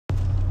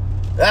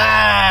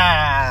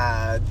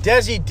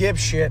Desi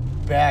dipshit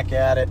back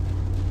at it.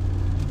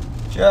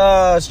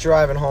 Just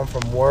driving home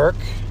from work.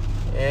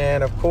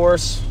 And of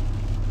course,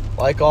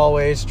 like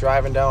always,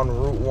 driving down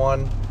Route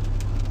 1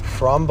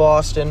 from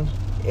Boston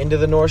into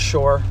the North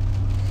Shore.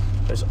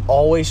 There's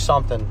always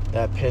something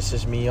that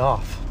pisses me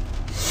off.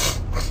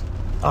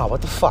 Oh,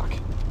 what the fuck?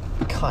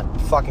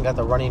 Cunt. Fucking got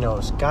the runny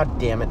nose. God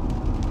damn it.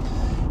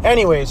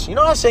 Anyways, you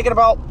know what I was thinking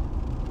about?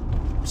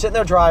 Sitting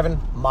there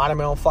driving, minding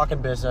my own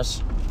fucking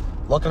business,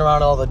 looking around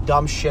at all the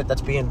dumb shit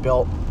that's being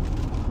built.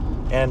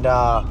 And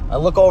I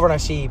look over and I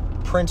see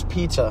Prince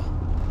Pizza,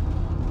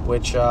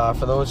 which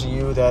for those of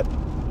you that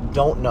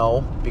don't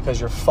know, because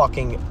you're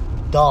fucking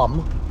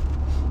dumb,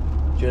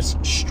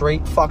 just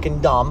straight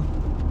fucking dumb.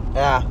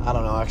 I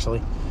don't know,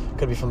 actually.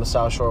 Could be from the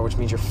South Shore, which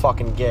means you're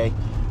fucking gay.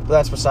 But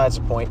that's besides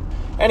the point.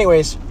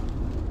 Anyways,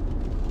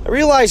 I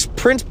realized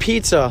Prince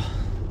Pizza,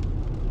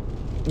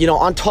 you know,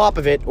 on top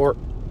of it, or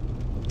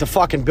the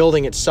fucking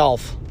building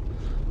itself,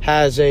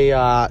 has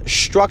a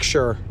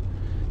structure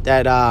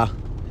that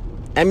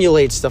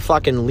emulates the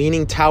fucking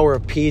Leaning Tower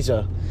of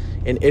Pisa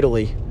in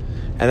Italy.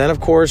 And then, of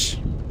course,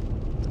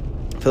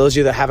 for those of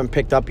you that haven't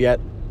picked up yet,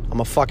 I'm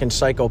a fucking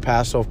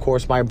psychopath, so of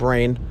course my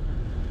brain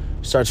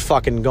starts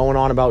fucking going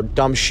on about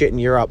dumb shit in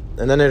Europe.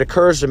 And then it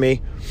occurs to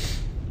me,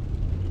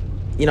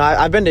 you know,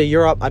 I've been to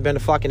Europe, I've been to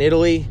fucking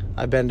Italy,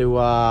 I've been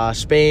to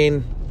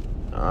Spain,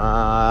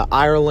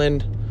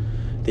 Ireland,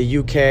 the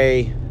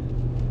UK,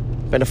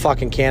 been to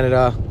fucking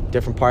Canada,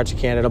 different parts of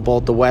Canada,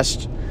 both the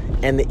west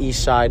and the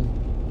east side.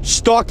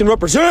 Stockton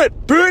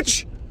represent,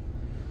 bitch!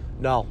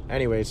 No,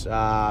 anyways,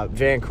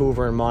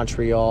 Vancouver and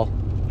Montreal.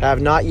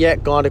 Have not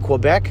yet gone to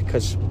Quebec,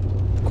 because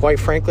quite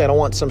frankly, I don't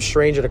want some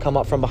stranger to come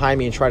up from behind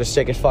me and try to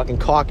stick his fucking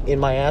cock in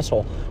my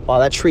asshole. Wow,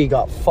 that tree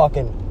got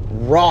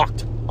fucking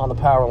rocked on the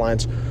power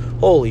lines.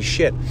 Holy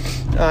shit.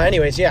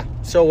 Anyways, yeah.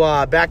 So,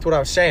 back to what I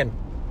was saying.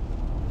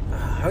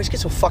 I always get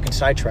so fucking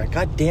sidetracked.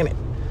 God damn it.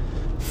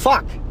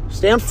 Fuck.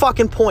 Stay on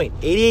fucking point.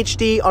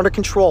 ADHD under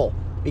control.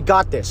 We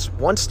got this.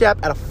 One step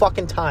at a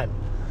fucking time.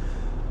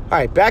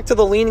 Alright, back to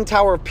the Leaning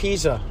Tower of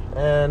Pisa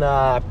and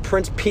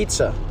Prince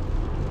Pizza.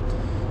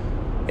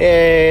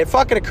 It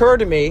fucking occurred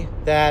to me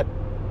that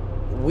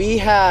we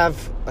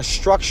have a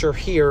structure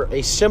here,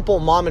 a simple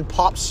mom and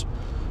pops.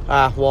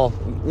 Well,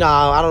 no,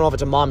 I don't know if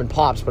it's a mom and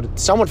pops, but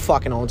someone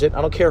fucking owns it.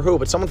 I don't care who,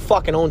 but someone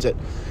fucking owns it.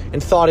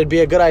 And thought it'd be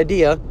a good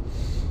idea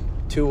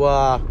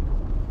to,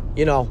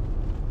 you know,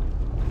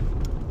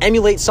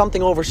 emulate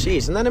something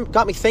overseas. And then it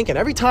got me thinking,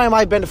 every time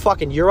I've been to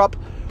fucking Europe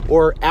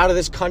or out of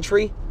this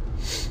country,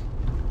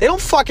 they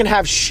don't fucking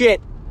have shit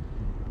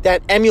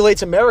that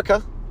emulates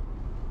America.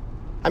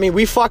 I mean,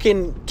 we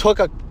fucking took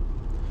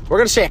we're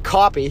going to say a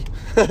copy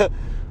of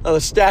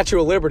the Statue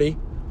of Liberty.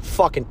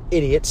 Fucking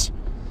idiots.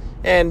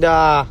 And,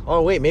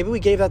 oh wait, maybe we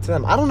gave that to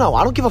them. I don't know.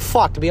 I don't give a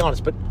fuck, to be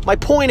honest. But my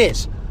point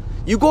is,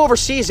 you go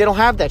overseas, they don't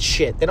have that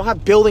shit. They don't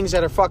have buildings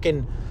that are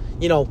fucking,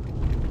 you know,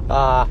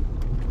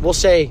 we'll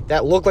say,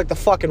 that look like the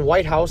fucking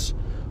White House.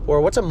 Or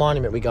what's a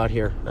monument we got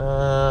here?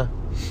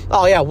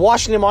 Oh yeah,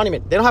 Washington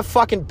Monument. They don't have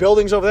fucking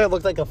buildings over there that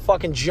look like a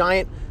fucking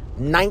giant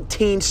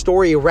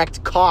 19-story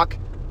erect cock.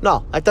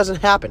 No, that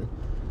doesn't happen.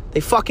 They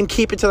fucking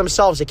keep it to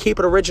themselves. They keep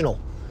it original.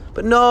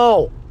 But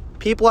no,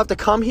 people have to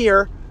come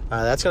here.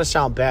 That's going to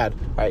sound bad.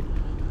 All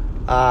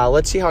right,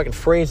 let's see how I can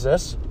phrase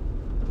this.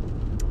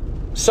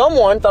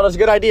 Someone thought it was a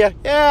good idea.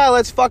 Yeah,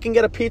 let's fucking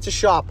get a pizza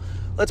shop.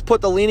 Let's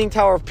put the Leaning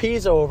Tower of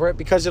Pisa over it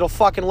because it'll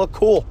fucking look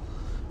cool.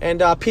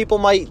 And people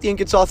might think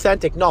it's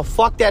authentic. No,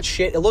 fuck that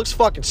shit. It looks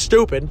fucking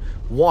stupid.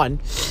 One,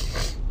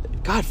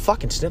 God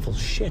fucking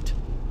sniffles shit.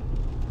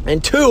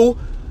 And two,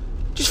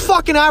 just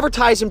fucking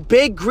advertise in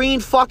big green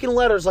fucking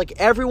letters like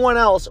everyone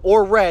else,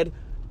 or red,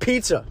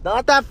 pizza.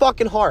 Not that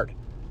fucking hard.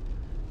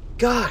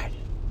 God,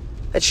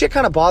 that shit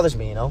kind of bothers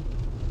me, you know.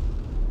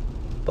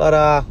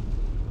 But,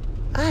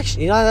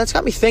 actually, you know, that's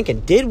got me thinking.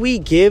 Did we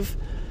give,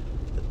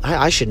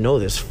 I should know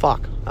this,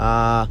 fuck.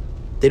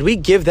 Did we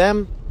give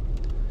them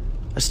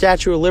a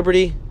Statue of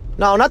Liberty?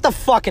 No, not the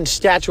fucking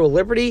Statue of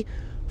Liberty.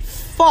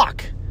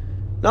 Fuck.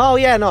 No,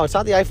 yeah, no, it's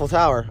not the Eiffel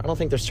Tower. I don't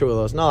think there's two of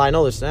those. No, I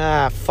know this.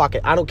 Fuck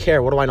it. I don't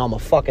care. What do I know? I'm a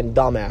fucking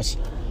dumbass.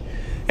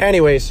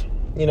 Anyways,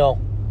 you know,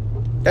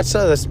 that's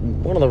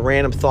one of the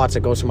random thoughts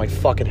that goes through my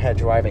fucking head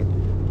driving.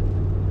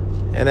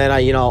 And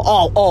then you know,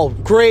 oh,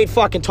 great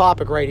fucking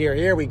topic right here.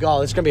 Here we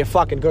go. This is going to be a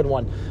fucking good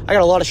one. I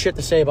got a lot of shit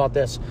to say about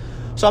this.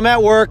 So I'm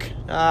at work,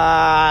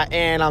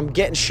 and I'm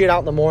getting shit out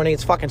in the morning.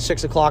 It's fucking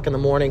 6 o'clock in the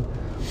morning.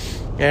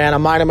 And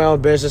I'm minding my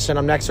own business, and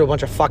I'm next to a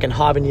bunch of fucking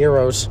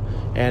habaneros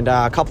and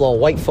a couple of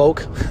white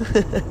folk.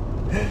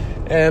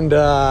 And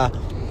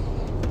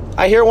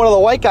I hear one of the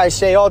white guys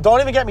say, oh,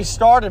 don't even get me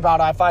started about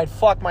if I'd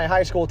fuck my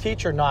high school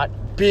teacher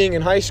not being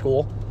in high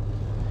school.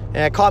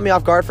 And it caught me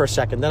off guard for a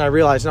second. Then I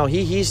realized, no,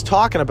 he's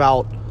talking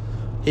about,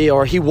 he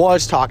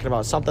was talking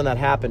about something that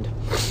happened.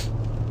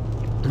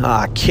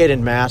 Kid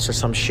in mass or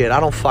some shit. I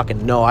don't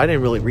fucking know. I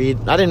didn't really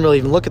read. I didn't really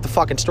even look at the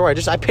fucking story.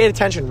 I paid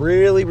attention,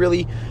 really,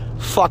 really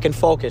fucking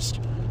focused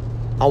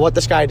on what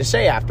this guy had to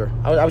say after.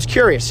 I was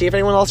curious, see if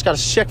anyone else got a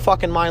sick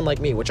fucking mind like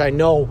me, which I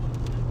know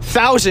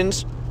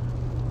Thousands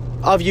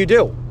of you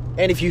do.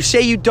 And if you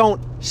say you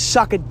don't,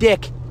 suck a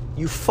dick,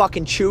 you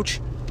fucking chooch.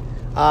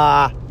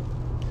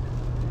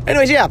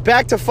 Anyways, yeah,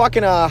 back to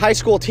fucking a high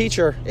school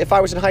teacher. If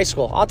I was in high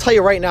school, I'll tell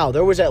you right now,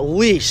 there was at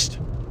least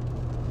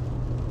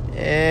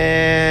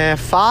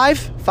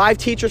five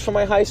teachers from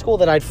my high school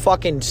that I'd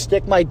fucking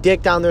stick my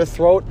dick down their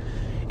throat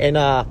and,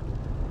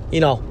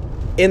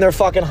 in their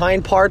fucking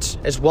hind parts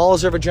as well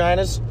as their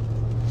vaginas.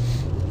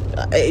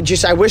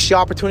 I wish the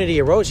opportunity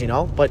arose,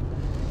 but,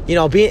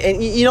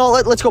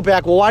 let's go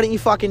back. Well, why didn't you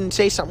fucking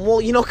say something? Well,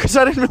 because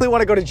I didn't really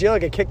want to go to jail or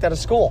get kicked out of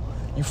school.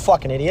 You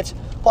fucking idiots.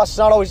 Plus, it's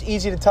not always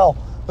easy to tell.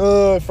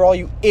 For all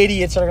you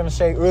idiots that are going to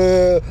say,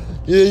 yeah,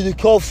 you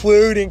call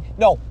flirting.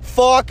 No,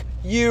 fuck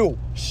you.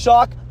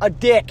 Suck a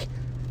dick.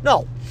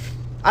 No.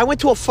 I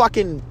went to a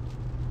fucking,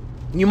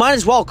 you might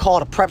as well call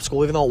it a prep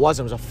school, even though it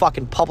wasn't. It was a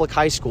fucking public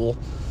high school.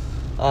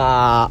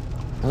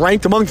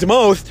 Ranked amongst the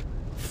most.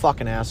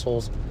 Fucking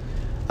assholes.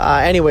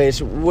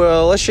 Anyways,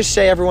 well, let's just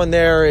say everyone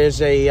there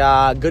is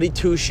a goody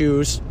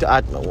two-shoes.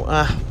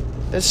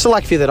 There's a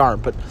select few that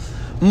aren't, but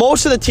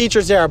most of the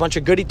teachers there are a bunch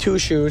of goody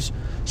two-shoes,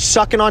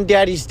 sucking on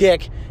daddy's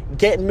dick,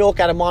 getting milk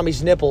out of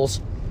mommy's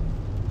nipples.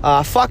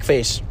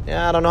 Fuckface.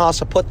 Yeah, I don't know how else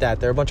to put that.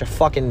 They're a bunch of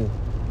fucking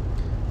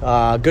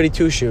goody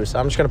two-shoes.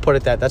 I'm just going to put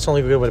it that. That's the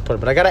only good way to put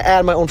it. But I got to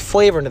add my own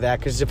flavor into that,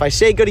 because if I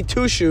say goody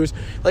two-shoes,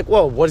 like,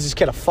 whoa, what is this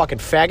kid, a fucking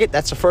faggot?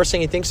 That's the first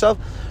thing he thinks of?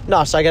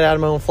 No, so I got to add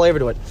my own flavor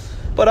to it.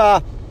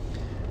 But,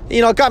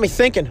 it got me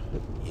thinking.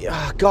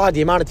 God,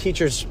 the amount of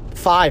teachers,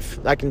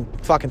 5, I can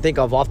fucking think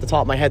of off the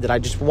top of my head that I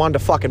just wanted to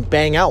fucking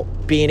bang out.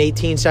 Being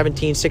 18,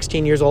 17,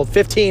 16 years old,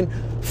 15,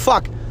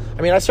 fuck.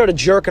 I mean, I started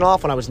jerking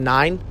off when I was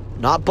 9.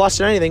 Not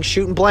busting anything,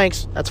 shooting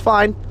blanks. That's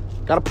fine.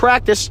 Got to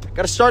practice.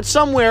 Got to start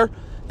somewhere.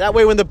 That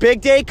way when the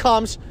big day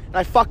comes and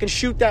I fucking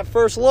shoot that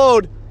first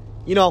load,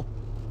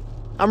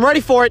 I'm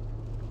ready for it.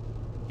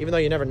 Even though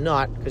you're never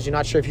not, because you're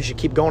not sure if you should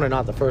keep going or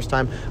not the first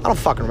time. I don't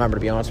fucking remember,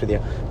 to be honest with you,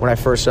 when I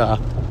first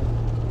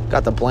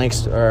got the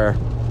blanks, or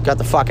got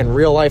the fucking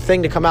real life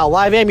thing to come out,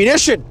 live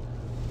ammunition.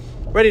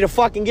 Ready to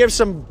fucking give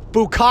some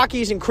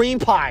bukkakis and cream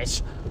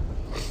pies.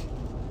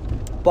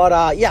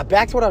 But, yeah,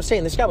 back to what I was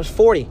saying. This guy was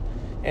 40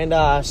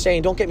 and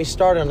saying, don't get me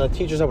started on the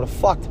teachers I would have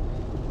fucked.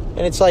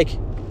 And it's like,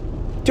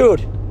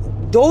 dude,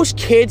 those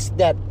kids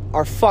that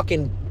are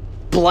fucking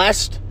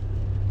blessed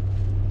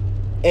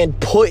and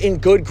put in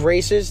good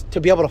graces to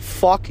be able to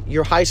fuck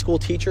your high school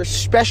teacher,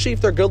 especially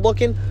if they're good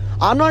looking.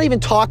 I'm not even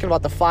talking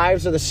about the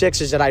 5s or the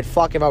 6s that I'd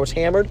fuck if I was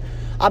hammered.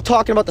 I'm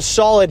talking about the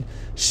solid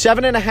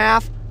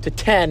 7.5 to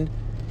 10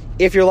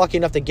 if you're lucky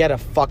enough to get a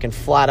fucking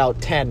flat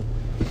out 10.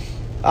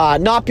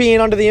 Not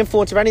being under the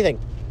influence of anything.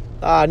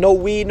 No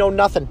weed, no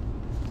nothing.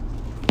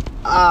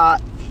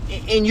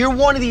 And you're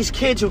one of these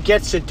kids who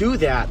gets to do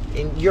that,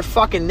 and you're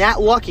fucking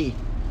that lucky.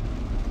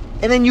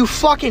 And then you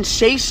fucking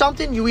say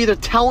something, you either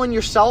telling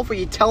yourself or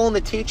you telling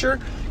the teacher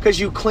because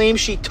you claim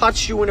she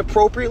touched you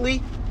inappropriately.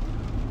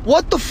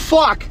 What the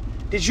fuck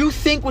did you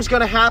think was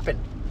going to happen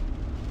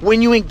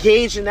when you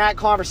engaged in that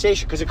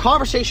conversation? Because the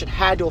conversation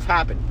had to have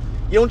happened.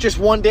 You don't just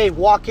one day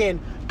walk in,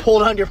 pull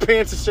down your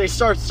pants and say,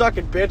 start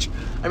sucking, bitch.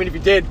 I mean, if you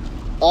did,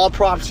 all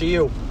props to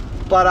you.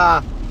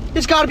 But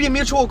there's got to be a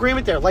mutual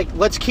agreement there. Like,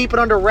 let's keep it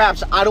under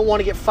wraps. I don't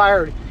want to get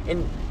fired.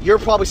 And you're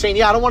probably saying,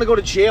 yeah, I don't want to go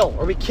to jail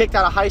or be kicked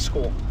out of high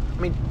school.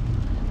 I mean,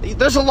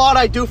 there's a lot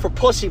I do for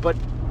pussy, but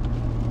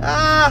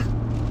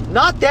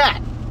not that.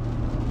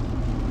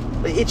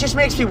 It just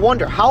makes me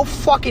wonder how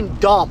fucking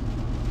dumb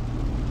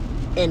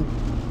and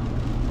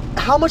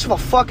how much of a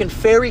fucking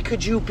fairy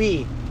could you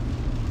be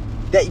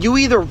that you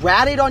either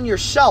ratted on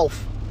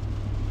yourself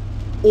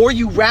or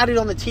you ratted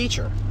on the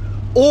teacher.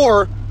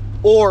 Or,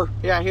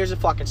 yeah, here's a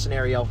fucking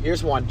scenario.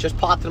 Here's one. Just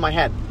popped in my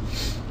head.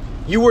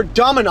 You were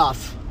dumb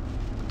enough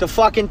to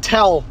fucking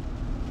tell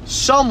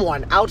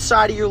someone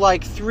outside of your,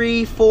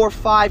 3, 4,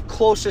 5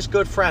 closest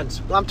good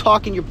friends. I'm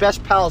talking your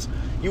best pals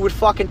you would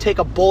fucking take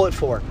a bullet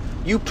for.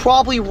 You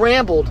probably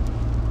rambled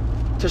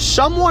to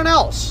someone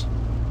else.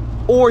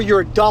 Or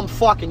you're a dumb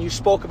fuck and you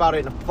spoke about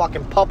it in a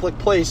fucking public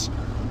place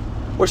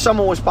where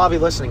someone was probably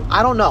listening.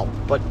 I don't know.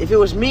 But if it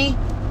was me,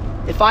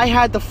 if I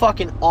had the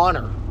fucking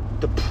honor,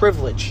 the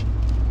privilege,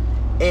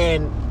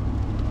 and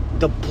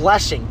the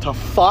blessing to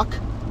fuck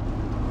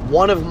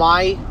one of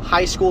my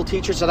high school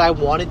teachers that I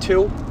wanted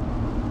to,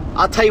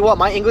 I'll tell you what,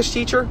 my English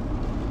teacher,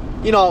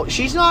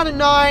 she's not a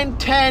 9,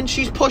 10,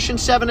 she's pushing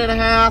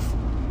 7.5,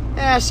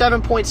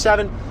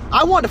 7.7.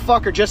 I wanted to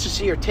fuck her just to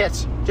see her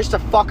tits, just to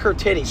fuck her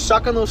titties,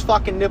 suck on those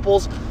fucking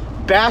nipples,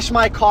 bash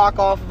my cock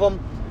off of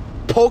them,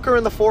 poke her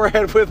in the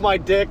forehead with my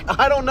dick.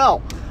 I don't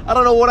know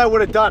what I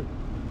would have done.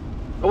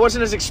 I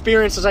wasn't as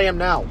experienced as I am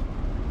now.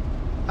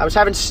 I was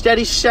having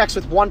steady sex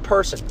with one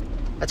person.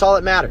 That's all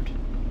that mattered.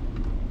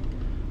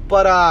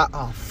 But,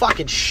 oh,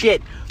 fucking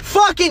shit.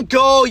 Fucking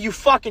go, you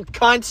fucking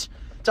cunts.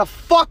 It's a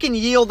fucking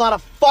yield, not a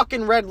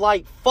fucking red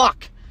light.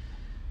 Fuck.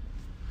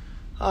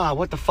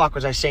 What the fuck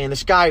was I saying?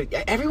 This guy,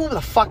 everyone with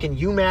a fucking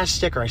UMass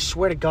sticker, I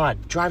swear to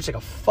God, drives like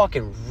a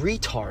fucking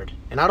retard.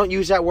 And I don't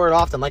use that word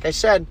often. Like I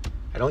said,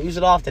 I don't use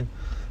it often.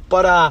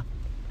 But,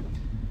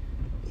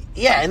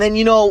 yeah, and then,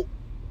 you know,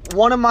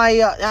 one of my,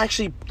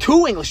 actually,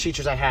 2 English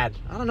teachers I had,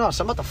 I don't know,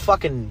 something about the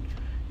fucking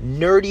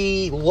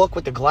nerdy look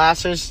with the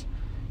glasses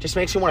just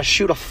makes me want to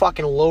shoot a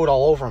fucking load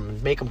all over them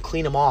and make them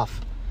clean them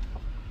off.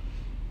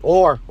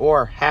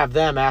 Or have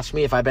them ask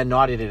me if I've been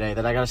naughty today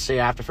that I got to stay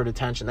after for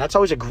detention. That's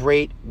always a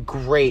great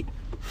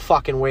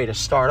fucking way to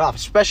start off,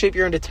 especially if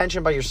you're in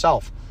detention by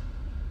yourself.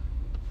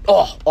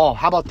 Oh,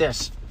 how about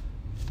this?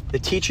 The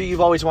teacher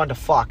you've always wanted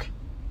to fuck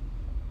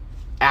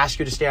ask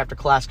you to stay after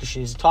class because she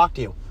needs to talk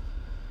to you.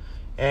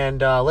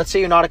 And let's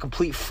say you're not a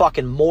complete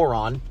fucking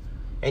moron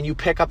and you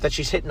pick up that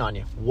she's hitting on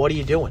you. What are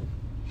you doing?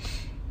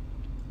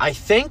 I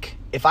think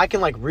if I can,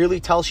 like, really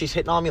tell she's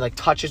hitting on me, like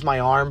touches my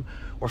arm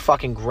or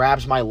fucking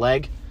grabs my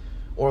leg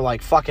or,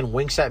 like, fucking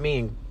winks at me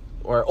and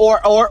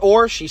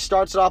or she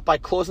starts it off by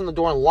closing the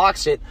door and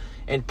locks it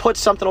and puts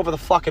something over the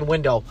fucking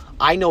window,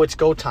 I know it's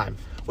go time.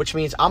 Which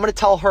means I'm going to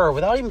tell her,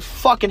 without even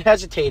fucking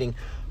hesitating,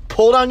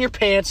 pull down your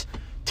pants,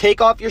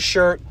 take off your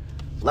shirt,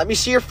 let me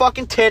see your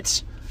fucking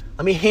tits,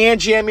 let me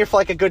hand jam you for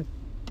like a good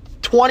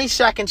 20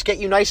 seconds, get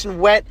you nice and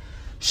wet,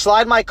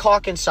 slide my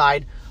cock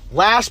inside,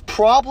 last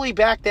probably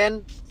back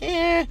then,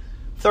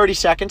 30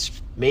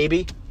 seconds,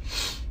 maybe,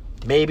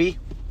 I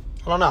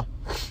don't know.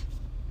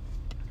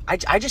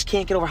 I just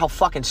can't get over how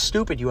fucking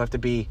stupid you have to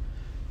be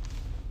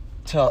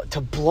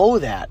to blow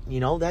that,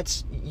 you know?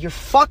 You're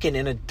fucking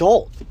an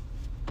adult.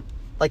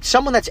 Like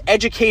someone that's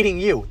educating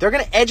you. They're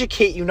going to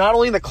educate you not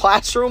only in the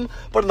classroom,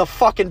 but in the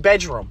fucking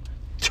bedroom.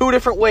 2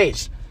 different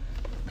ways.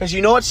 Because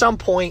you know at some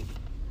point,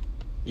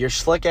 your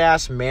slick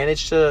ass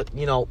managed to,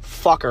 you know,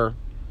 fuck her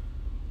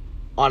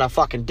on a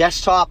fucking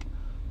desktop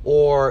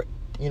or,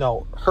 you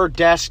know, her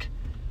desk.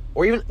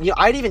 Or even, you know,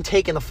 I'd even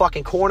take in the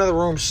fucking corner of the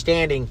room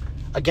standing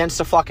against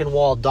the fucking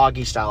wall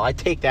doggy style. I'd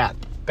take that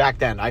back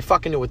then. I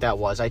fucking knew what that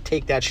was. I'd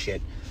take that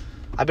shit.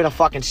 I've been a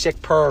fucking sick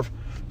perv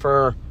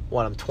for,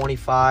 I'm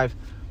 25.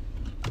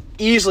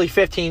 Easily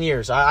 15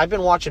 years. I've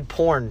been watching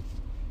porn.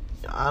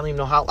 I don't even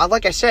know how.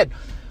 Like I said,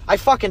 I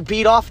fucking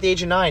beat off at the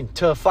age of 9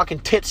 to a fucking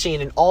tit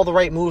scene and All the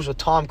Right Moves with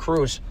Tom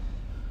Cruise.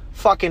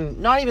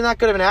 Fucking, not even that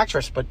good of an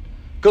actress, but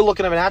good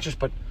looking of an actress.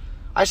 But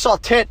I saw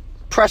tit,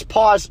 press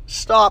pause,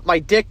 stop, my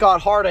dick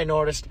got hard, I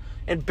noticed,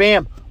 and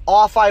bam,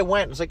 off I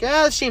went. I was like,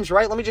 that seems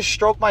right. Let me just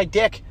stroke my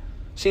dick.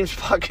 Seems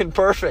fucking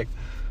perfect.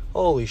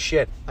 Holy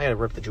shit. I gotta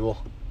rip the jewel.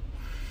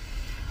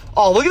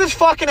 Oh, look at this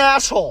fucking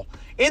asshole.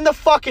 In the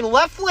fucking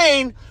left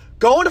lane,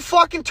 going to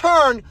fucking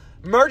turn,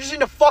 merges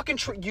into fucking...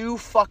 you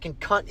fucking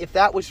cunt. If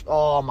that was...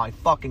 oh, my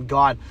fucking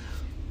God.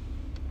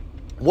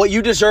 What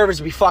you deserve is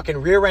to be fucking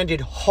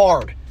rear-ended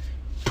hard.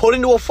 Put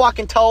into a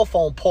fucking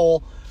telephone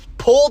pole,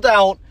 pulled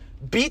out,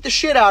 beat the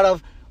shit out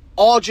of,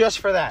 all just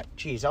for that.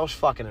 Jeez, that was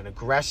fucking an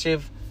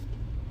aggressive...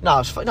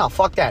 No,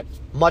 fuck that.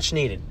 Much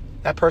needed.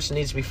 That person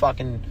needs to be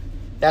fucking...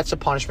 that's a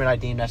punishment I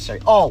deem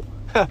necessary. Oh,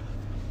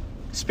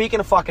 speaking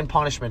of fucking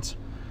punishments...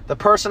 the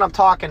person I'm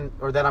talking,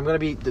 or that I'm going to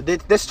be,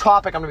 this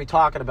topic I'm going to be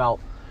talking about,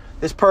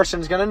 this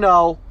person's going to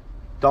know,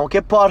 don't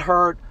get butt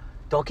hurt,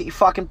 don't get your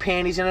fucking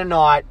panties in a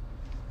knot,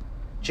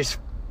 just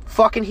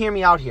fucking hear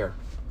me out here.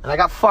 And I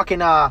got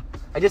fucking, I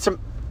did some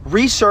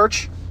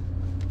research,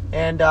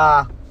 and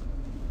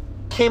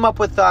came up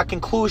with a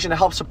conclusion to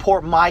help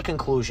support my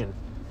conclusion,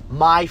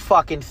 my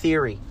fucking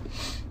theory.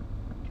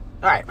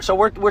 Alright, so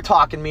we're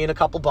talking, me and a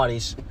couple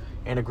buddies,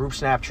 in a group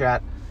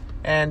Snapchat,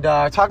 and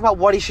talking about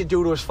what he should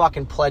do to his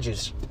fucking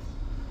pledges.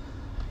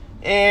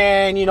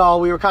 And, you know,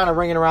 we were kind of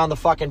ringing around the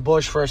fucking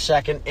bush for a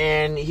second,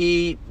 and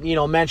he, you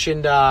know,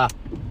 mentioned,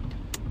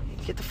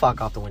 get the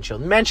fuck off the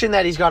windshield, mentioned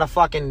that he's got a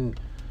fucking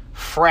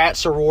frat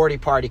sorority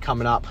party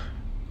coming up.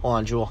 Hold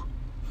on, Jewel.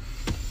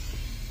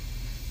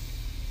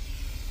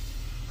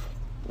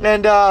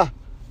 And,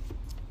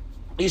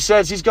 he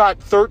says he's got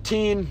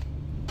 13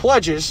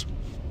 pledges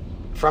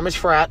from his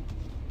frat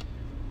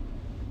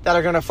that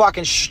are gonna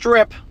fucking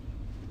strip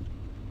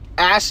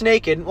ass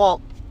naked.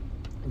 Well,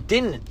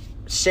 didn't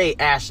say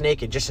ass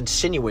naked, just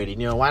insinuated.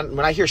 You know, when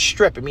I hear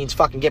strip, it means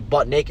fucking get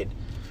butt naked.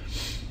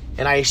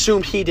 And I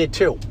assumed he did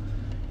too.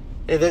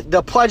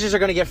 The pledges are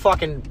going to get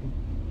fucking...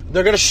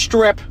 they're going to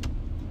strip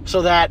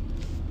so that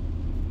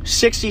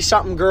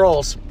 60-something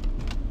girls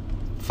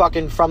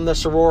fucking from the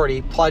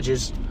sorority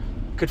pledges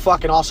could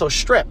fucking also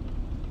strip.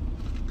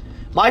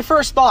 My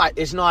first thought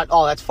is not,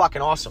 oh, that's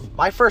fucking awesome.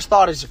 My first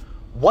thought is,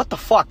 what the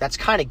fuck? That's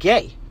kind of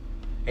gay.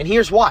 And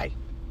here's why.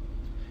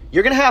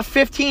 You're going to have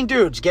 15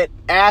 dudes get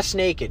ass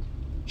naked,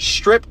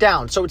 stripped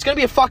down. So it's going to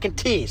be a fucking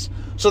tease.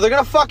 So they're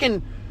going to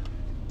fucking...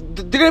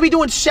 they're going to be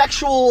doing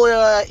sexual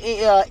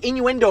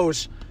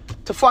innuendos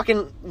to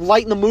fucking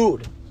lighten the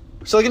mood.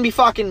 So they're going to be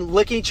fucking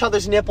licking each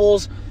other's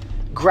nipples,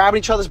 grabbing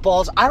each other's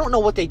balls. I don't know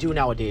what they do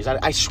nowadays.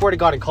 I swear to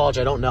God, in college,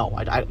 I don't know.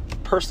 I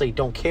personally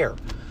don't care.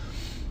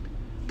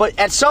 But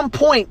at some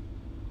point,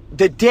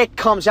 the dick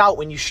comes out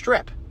when you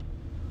strip.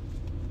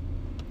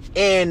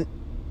 And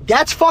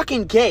that's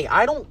fucking gay.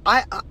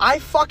 I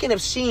fucking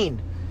have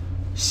seen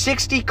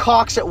 60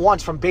 cocks at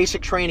once from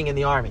basic training in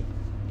the Army.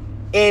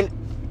 And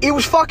it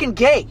was fucking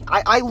gay.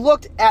 I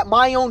looked at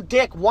my own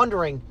dick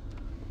wondering,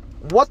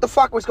 what the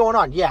fuck was going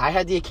on? Yeah, I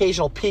had the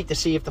occasional peek to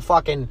see if the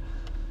fucking,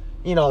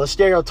 the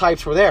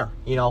stereotypes were there.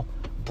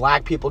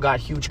 Black people got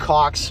huge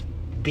cocks,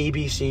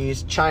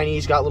 BBCs.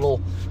 Chinese got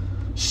little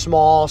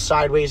small,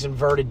 sideways,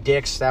 inverted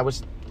dicks. That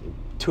was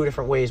 2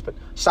 different ways, but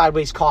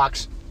sideways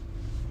cocks.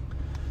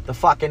 The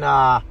fucking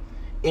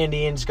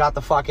Indians got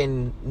the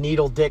fucking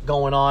needle dick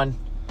going on.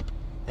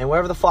 And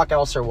whatever the fuck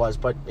else there was.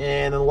 And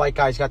then the white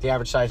guys got the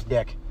average sized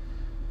dick.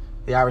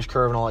 The Irish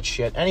curve and all that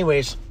shit.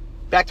 Anyways,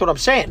 back to what I'm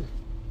saying.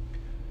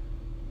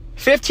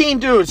 15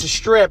 dudes to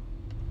strip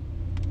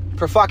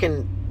for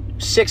fucking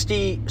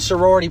 60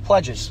 sorority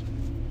pledges.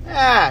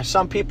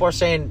 Some people are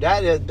saying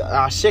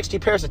that 60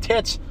 pairs of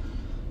tits,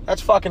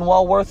 that's fucking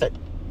well worth it.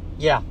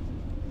 Yeah.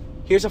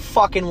 Here's a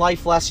fucking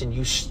life lesson,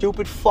 you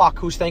stupid fuck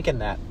who's thinking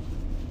that.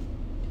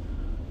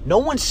 No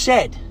one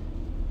said,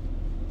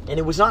 and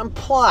it was not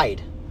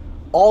implied,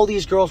 all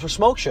these girls were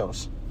smoke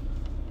shows.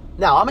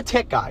 Now, I'm a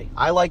tit guy.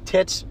 I like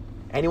tits.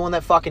 Anyone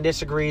that fucking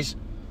disagrees,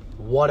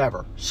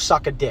 whatever.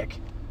 Suck a dick.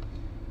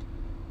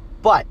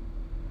 But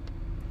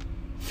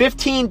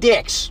 15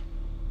 dicks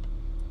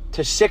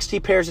to 60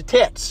 pairs of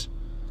tits.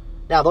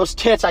 Now, those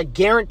tits, I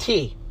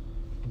guaranteed,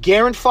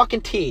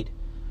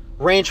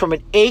 range from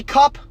an A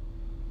cup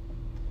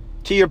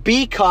to your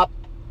B cup,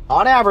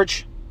 on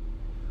average,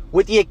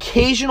 with the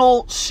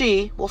occasional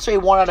C, we'll say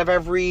 1 out of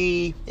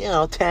every,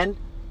 10,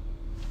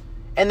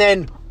 and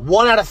then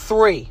 1 out of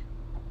 3.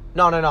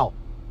 No.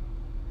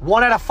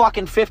 1 out of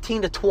fucking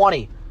 15 to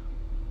 20.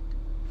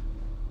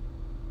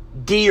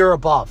 D or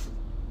above.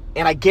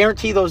 And I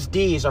guarantee those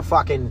Ds are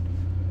fucking,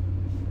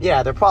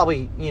 they're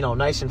probably,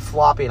 nice and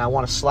floppy and I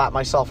want to slap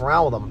myself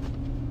around with them.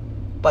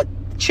 But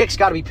chicks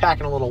got to be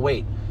packing a little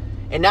weight.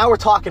 And now we're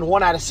talking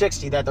 1 out of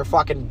 60 that they're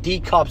fucking D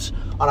cups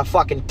on a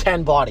fucking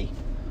 10 body.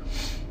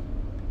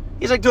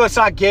 He's like, dude, it's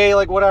not gay,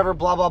 like whatever,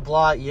 blah, blah,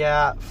 blah.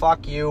 Yeah,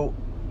 fuck you.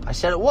 I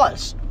said it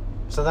was.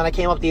 So then I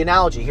came up with the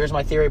analogy. Here's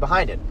my theory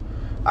behind it.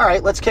 All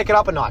right, let's kick it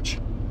up a notch.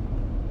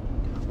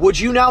 Would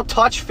you now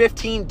touch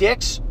 15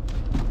 dicks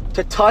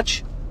to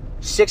touch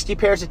 60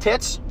 pairs of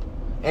tits?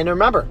 And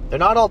remember, they're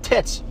not all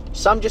tits.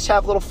 Some just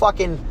have little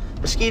fucking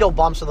mosquito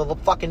bumps with a little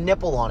fucking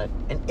nipple on it.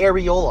 An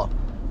areola.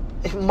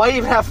 It might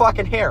even have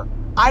fucking hair.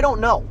 I don't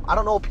know. I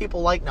don't know what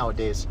people like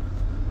nowadays.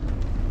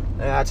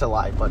 That's a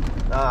lie, but,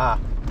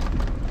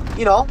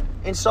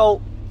 and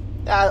so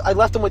I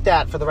left him with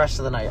that for the rest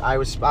of the night.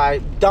 I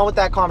done with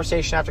that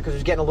conversation after because it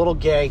was getting a little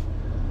gay.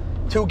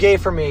 Too gay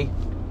for me.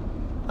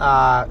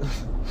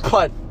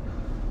 But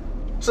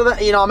so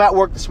that, I'm at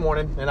work this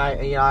morning and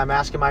I'm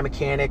asking my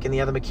mechanic and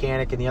the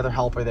other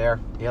helper there,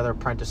 the other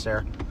apprentice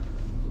there.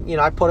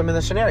 I put him in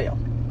the scenario.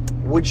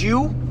 Would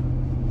you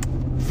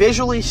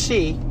visually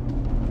see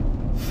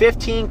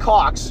 15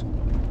 cocks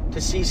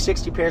to see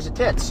 60 pairs of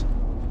tits?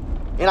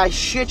 And I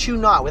shit you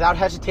not, without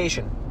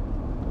hesitation,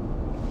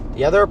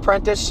 the other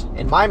apprentice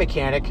and my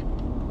mechanic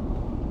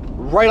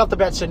right off the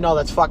bat said, no,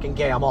 that's fucking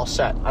gay. I'm all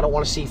set. I don't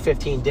want to see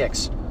 15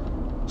 dicks.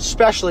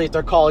 Especially if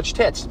they're college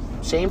tits.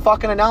 Same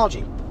fucking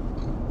analogy.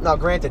 Now,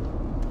 granted,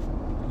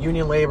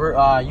 union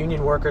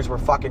workers were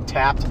fucking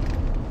tapped.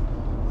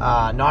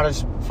 Not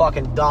as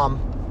fucking dumb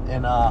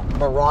and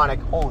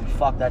moronic. Holy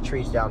fuck, that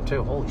tree's down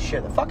too. Holy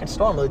shit, the fucking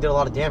storm really did a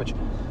lot of damage.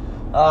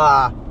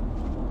 Not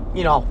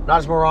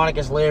as moronic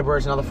as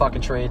laborers and other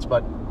fucking trades,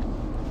 but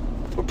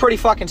we're pretty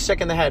fucking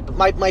sick in the head.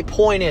 But my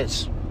point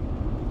is,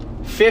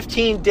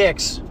 15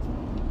 dicks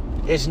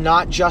is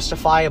not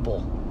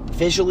justifiable.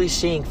 Visually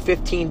seeing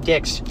 15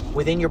 dicks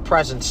within your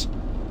presence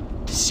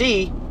to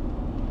see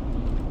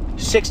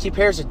 60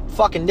 pairs of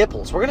fucking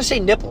nipples. We're going to say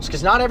nipples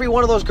because not every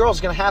one of those girls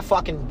is going to have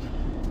fucking,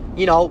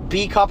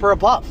 B cup or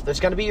above. There's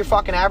going to be your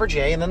fucking average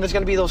A, and then there's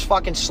going to be those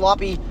fucking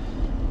sloppy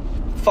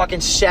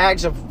fucking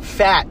sags of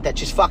fat that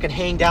just fucking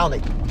hang down.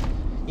 That,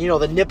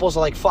 the nipples are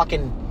like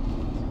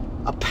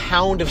fucking a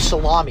pound of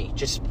salami.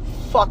 Just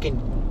fucking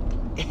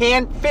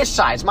fist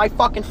size. My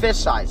fucking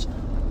fist size.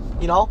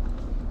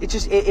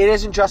 It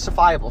isn't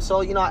justifiable.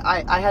 So,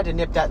 I had to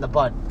nip that in the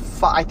bud.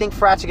 I think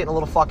frats are getting a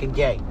little fucking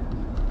gay.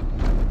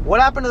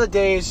 What happened to the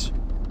days,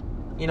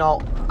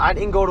 I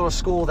didn't go to a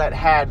school that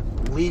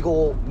had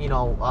legal,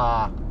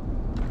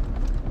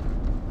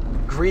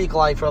 Greek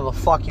life, whatever the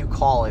fuck you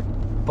call it.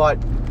 But,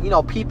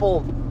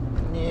 people,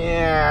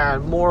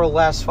 more or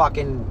less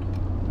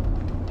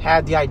fucking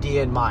had the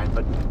idea in mind.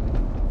 But,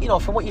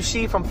 from what you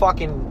see from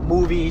fucking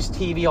movies,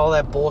 TV, all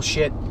that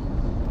bullshit,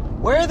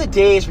 where are the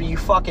days where you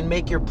fucking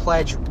make your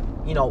pledge,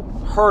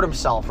 hurt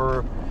himself,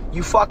 or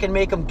you fucking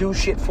make him do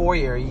shit for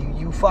you, or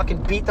you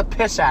fucking beat the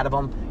piss out of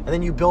him, and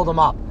then you build him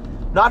up?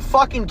 Not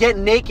fucking get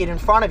naked in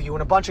front of you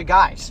and a bunch of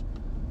guys.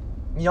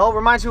 It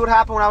reminds me what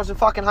happened when I was in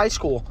fucking high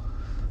school.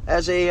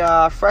 As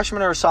a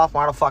freshman or a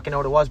sophomore, I don't fucking know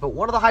what it was, but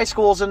one of the high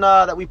schools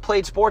that we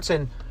played sports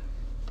in,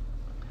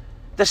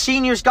 the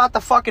seniors got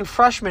the fucking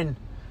freshmen,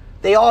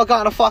 they all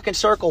got in a fucking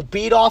circle,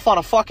 beat off on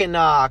a fucking,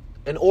 an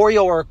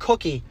Oreo or a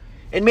cookie,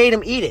 and made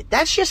him eat it.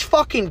 That's just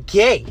fucking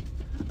gay.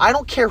 I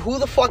don't care who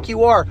the fuck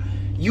you are.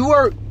 You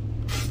are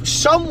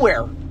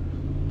somewhere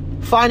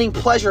finding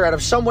pleasure out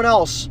of someone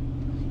else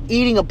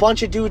eating a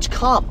bunch of dudes'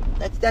 cum.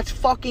 That's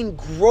fucking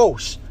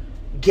gross.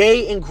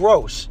 Gay and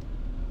gross.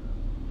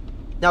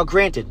 Now,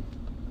 granted,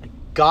 I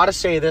gotta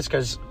say this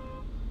because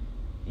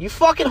you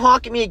fucking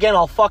honk at me again,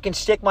 I'll fucking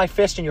stick my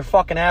fist in your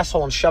fucking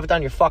asshole and shove it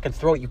down your fucking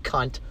throat, you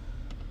cunt.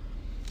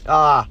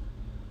 I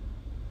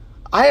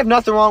have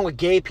nothing wrong with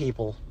gay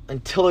people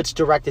until it's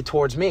directed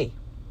towards me.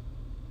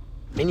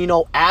 And, you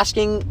know,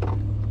 asking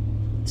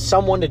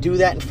someone to do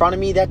that in front of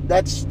me,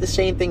 that's the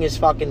same thing as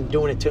fucking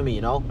doing it to me,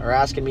 you know? Or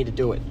asking me to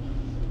do it.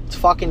 It's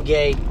fucking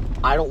gay.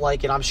 I don't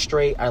like it. I'm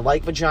straight. I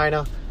like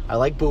vagina. I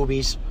like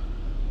boobies.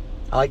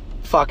 I like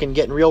fucking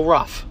getting real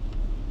rough.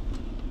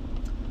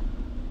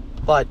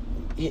 But,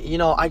 you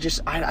know, I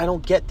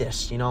don't get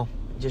this, you know?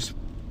 Just,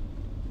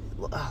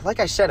 like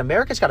I said,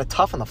 America's got to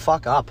toughen the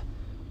fuck up.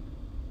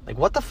 Like,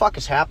 what the fuck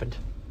has happened?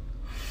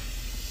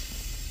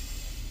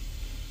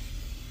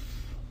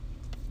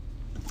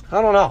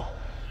 I don't know.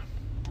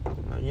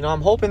 You know,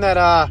 I'm hoping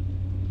that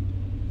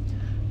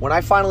when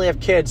I finally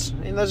have kids,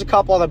 and there's a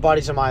couple other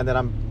buddies of mine that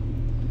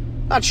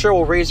I'm not sure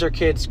will raise their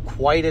kids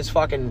quite as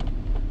fucking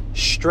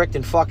strict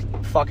and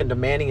fucking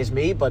demanding as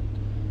me, but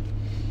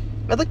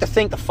I'd like to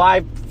think the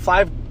five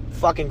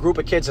fucking group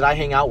of kids that I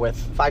hang out with,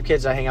 5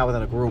 kids I hang out with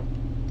in a group,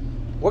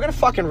 we're gonna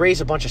fucking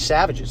raise a bunch of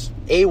savages.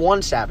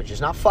 A1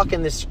 savages, not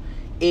fucking this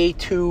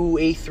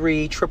A2,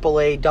 A3,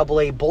 AAA,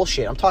 AA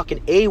bullshit. I'm talking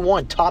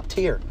A1, top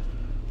tier.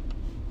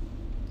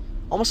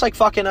 Almost like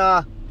fucking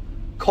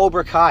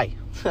Cobra Kai.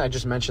 I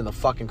just mentioned the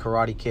fucking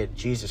Karate Kid.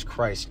 Jesus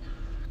Christ.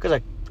 Because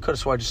I could have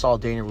sworn I just saw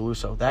Daniel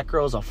Russo. That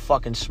girl's a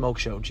fucking smoke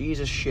show.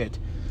 Jesus shit.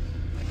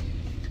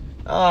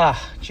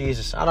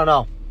 Jesus. I don't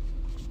know.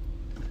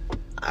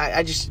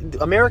 I just...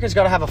 America's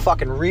got to have a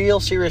fucking real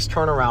serious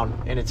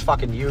turnaround in its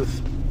fucking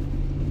youth.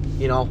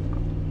 You know?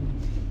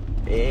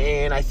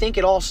 And I think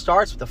it all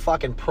starts with the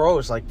fucking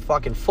pros, like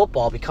fucking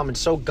football, becoming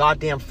so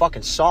goddamn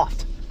fucking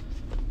soft.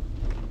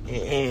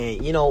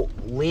 And, you know,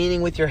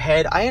 leaning with your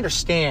head. I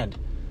understand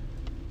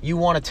you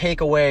want to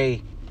take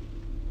away,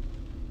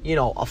 you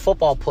know, a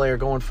football player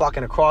going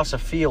fucking across a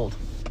field,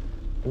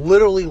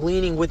 literally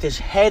leaning with his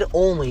head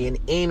only and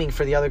aiming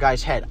for the other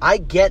guy's head. I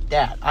get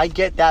that. I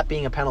get that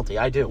being a penalty.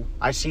 I do.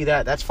 I see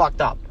that. That's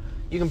fucked up.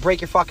 You can break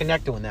your fucking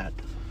neck doing that.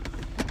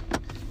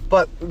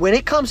 But when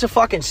it comes to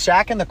fucking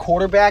sacking the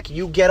quarterback,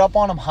 you get up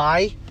on him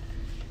high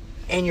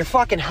and your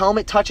fucking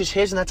helmet touches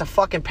his and that's a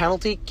fucking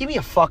penalty. Give me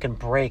a fucking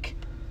break.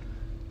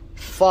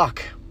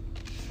 Fuck.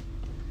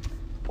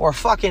 Or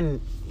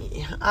fucking,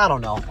 I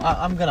don't know.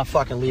 I'm going to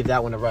fucking leave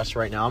that one to rest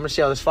right now. I'm going to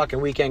see how this fucking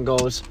weekend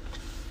goes.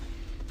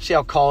 See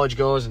how college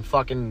goes and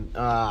fucking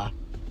the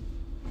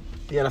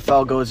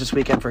NFL goes this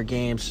weekend for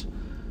games.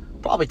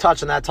 Probably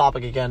touch on that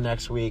topic again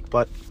next week,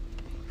 but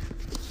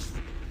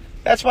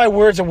that's my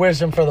words of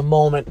wisdom for the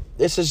moment.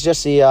 This is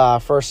just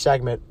the first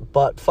segment,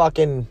 but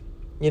fucking,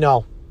 you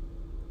know,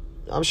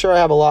 I'm sure I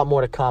have a lot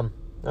more to come.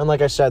 And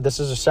like I said,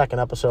 this is the second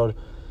episode.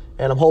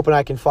 And I'm hoping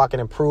I can fucking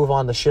improve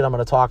on the shit I'm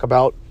going to talk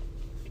about.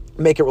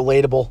 Make it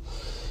relatable.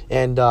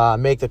 And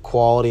make the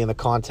quality and the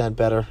content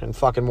better. And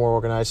fucking more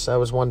organized. That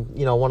was one of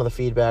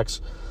the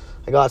feedbacks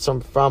I got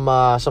from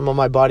some of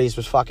my buddies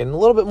was fucking a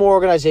little bit more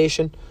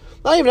organization.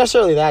 Not even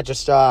necessarily that.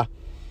 Just,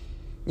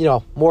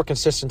 more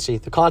consistency.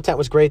 The content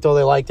was great, though.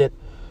 They liked it.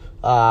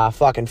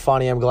 Fucking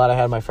funny. I'm glad I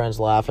had my friends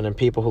laughing and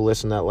people who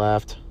listened that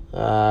laughed.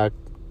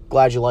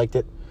 Glad you liked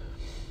it.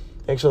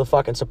 Thanks for the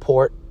fucking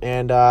support.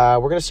 And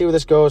we're going to see where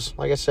this goes.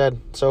 Like I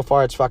said, so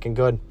far it's fucking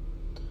good.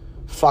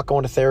 Fuck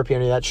going to therapy or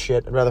any of that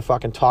shit. I'd rather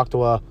fucking talk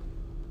to a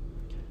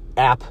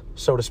app,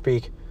 so to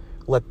speak.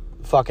 Let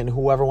fucking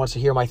whoever wants to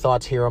hear my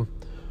thoughts hear them.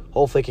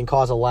 Hopefully it can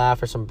cause a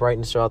laugh or some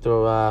brightness throughout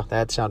the...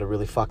 that sounded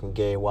really fucking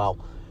gay. Wow.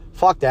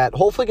 Fuck that.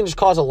 Hopefully it can just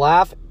cause a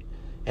laugh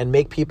and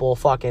make people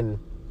fucking...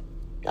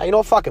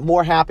 fucking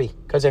more happy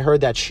because they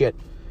heard that shit.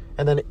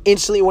 And then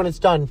instantly when it's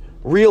done,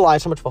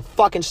 realize how much of a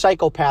fucking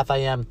psychopath I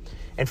am.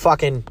 And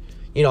fucking,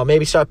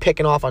 maybe start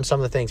picking off on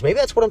some of the things. Maybe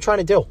that's what I'm trying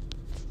to do.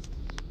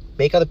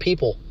 Make other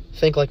people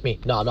think like me.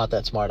 No, I'm not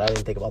that smart. I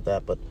didn't think about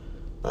that, but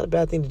not a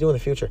bad thing to do in the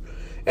future.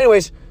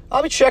 Anyways,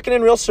 I'll be checking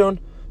in real soon.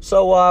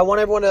 So I want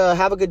everyone to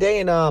have a good day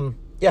and,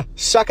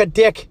 suck a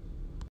dick.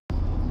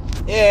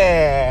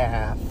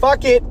 Yeah,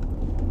 fuck it.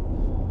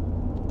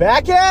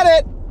 Back at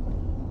it.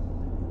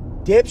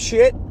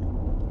 Dipshit.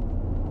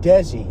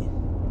 Desi.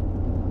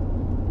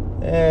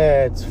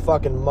 It's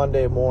fucking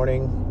Monday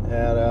morning.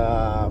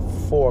 At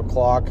 4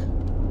 o'clock.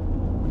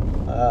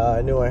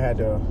 I knew I had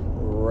to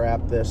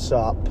wrap this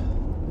up,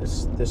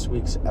 this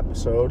week's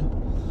episode,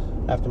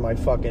 after my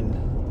fucking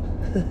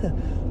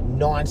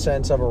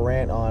nonsense of a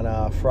rant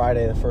on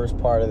Friday, the first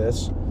part of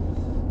this.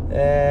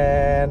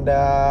 And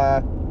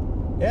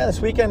this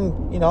weekend,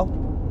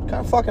 kind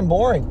of fucking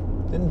boring.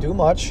 Didn't do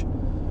much.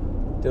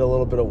 Did a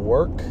little bit of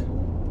work.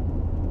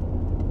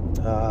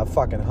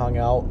 Fucking hung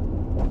out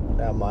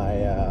at my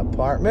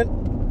apartment.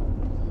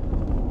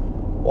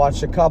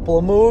 Watched a couple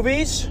of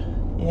movies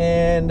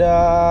and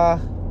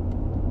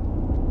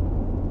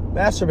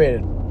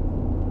masturbated.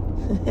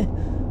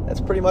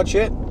 That's pretty much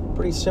it.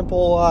 Pretty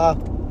simple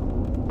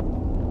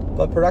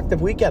but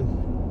productive weekend.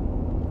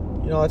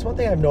 you know, that's one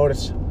thing I've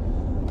noticed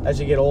as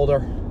you get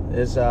older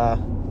is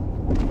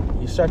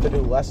you start to do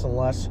less and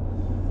less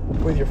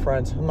with your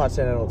friends. I'm not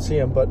saying I don't see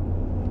them, but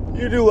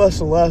you do less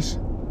and less.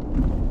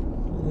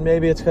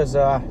 Maybe it's because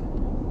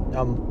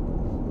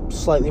I'm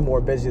slightly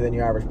more busy than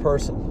your average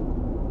person.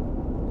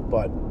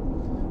 But,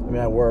 I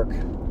mean, I work.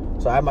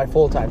 So I have my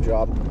full-time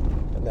job.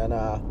 And then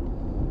I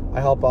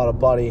help out a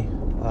buddy.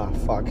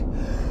 Fuck.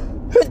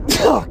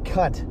 Oh,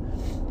 cunt.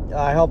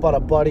 I help out a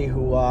buddy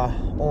who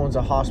owns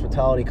a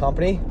hospitality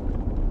company.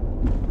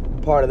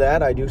 Part of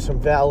that, I do some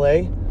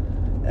valet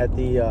at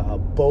the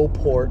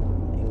Beauport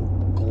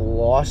in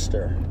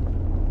Gloucester.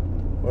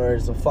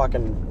 Whereas the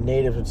fucking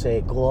natives would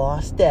say,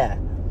 Gloucester.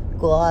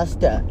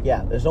 Gloucester.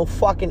 Yeah, there's no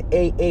fucking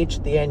AH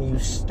at the end, you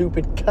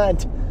stupid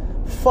cunt.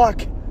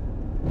 Fuck.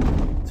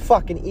 It's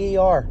fucking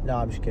ER. No,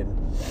 I'm just kidding.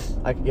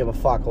 I could give a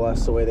fuck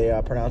less the way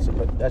they pronounce it,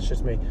 but that's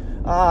just me.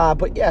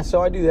 But yeah,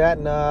 so I do that,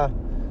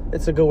 and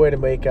it's a good way to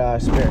make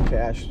spare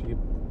cash. You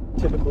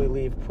typically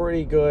leave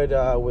pretty good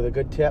with a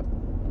good tip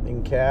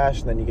in cash,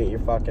 and then you get your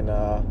fucking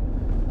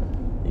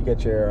you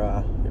get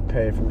your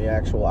pay from the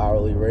actual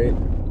hourly rate.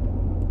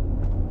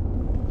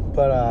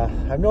 But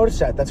I've noticed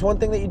that's one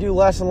thing that you do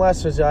less and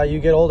less as you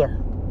get older.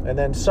 And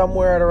then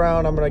somewhere at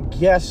around, I'm going to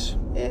guess,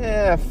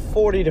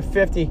 40 to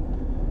 50,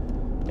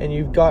 and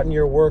you've gotten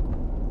your work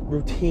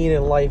routine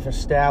in life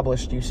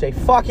established, you say,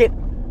 fuck it,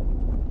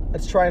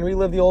 let's try and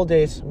relive the old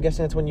days. I'm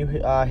guessing that's when you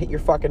hit your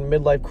fucking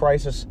midlife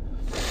crisis.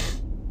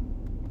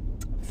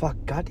 Fuck,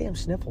 goddamn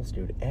sniffles,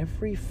 dude.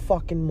 Every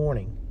fucking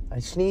morning. I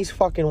sneeze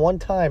fucking one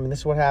time, and this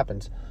is what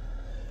happens.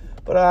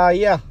 But,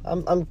 yeah,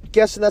 I'm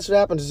guessing that's what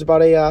happens. It's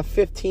about a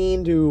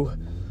 15 to,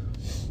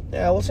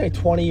 we'll say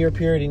 20-year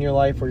period in your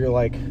life where you're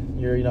like,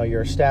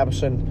 you're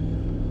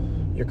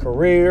establishing your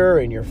career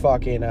and you're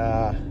fucking,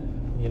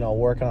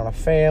 working on a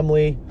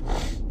family,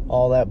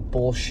 all that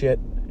bullshit.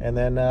 And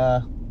then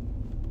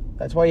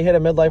that's why you hit a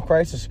midlife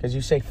crisis, because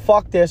you say,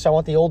 fuck this, I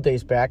want the old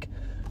days back.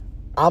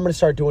 I'm going to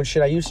start doing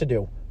shit I used to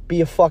do.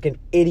 Be a fucking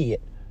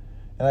idiot.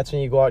 And that's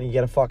when you go out and you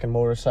get a fucking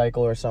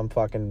motorcycle or some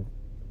fucking,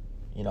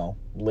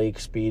 lake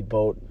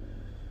speedboat,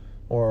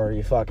 or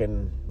you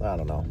fucking, I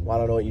don't know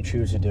what you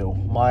choose to do.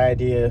 My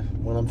idea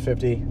when I'm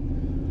 50,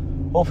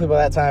 hopefully by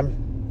that time,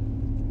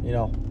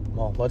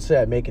 well, let's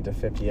say I make it to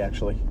 50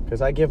 actually,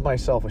 because I give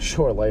myself a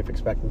short life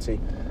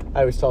expectancy. I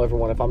always tell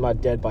everyone, if I'm not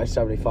dead by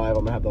 75,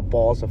 I'm gonna have the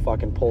balls to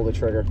fucking pull the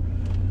trigger.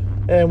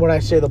 And when I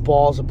say the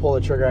balls to pull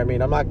the trigger, I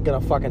mean I'm not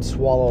gonna fucking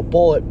swallow a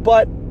bullet,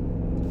 but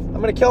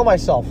I'm gonna kill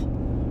myself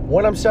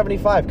when I'm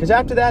 75, because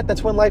after that,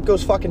 that's when life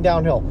goes fucking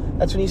downhill.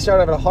 That's when you start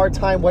having a hard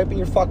time wiping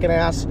your fucking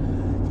ass.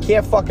 You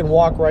can't fucking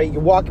walk right.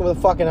 You're walking with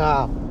a fucking,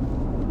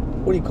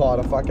 what do you call it?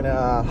 A fucking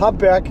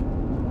humpback,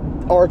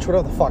 arch,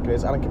 whatever the fuck it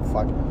is. I don't give a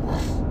fuck.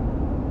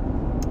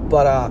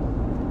 But,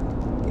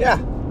 yeah,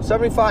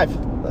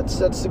 75. That's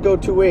the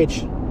go-to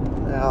age.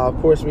 Now, of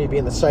course, me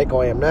being the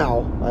psycho I am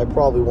now, I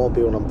probably won't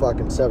be when I'm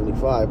fucking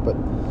 75, but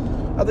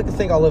I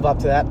think I'll live up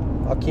to that.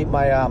 I'll keep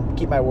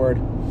my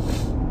word.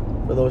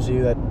 For those of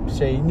you that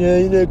say, no,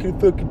 you're not gonna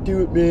fucking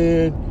do it,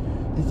 man.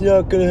 It's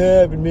not gonna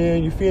happen,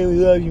 man. Your family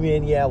loves you,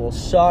 man. Yeah, well,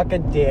 suck a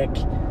dick.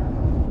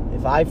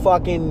 If I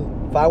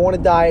want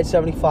to die at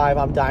 75,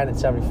 I'm dying at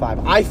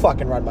 75. I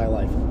fucking run my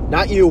life.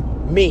 Not you,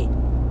 me.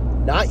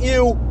 Not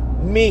you,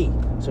 me.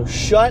 So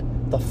shut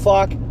the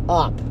fuck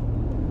up.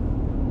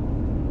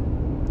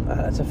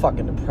 That's a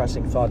fucking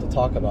depressing thought to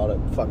talk about at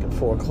fucking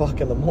 4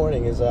 o'clock in the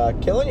morning, is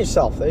killing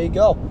yourself. There you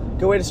go.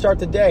 Good way to start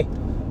the day.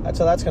 That's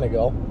how that's gonna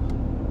go.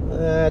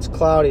 It's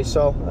cloudy,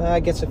 so I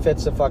guess it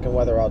fits the fucking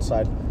weather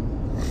outside.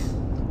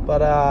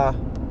 But,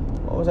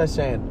 what was I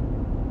saying?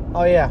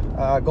 Oh, yeah,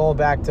 going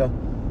back to,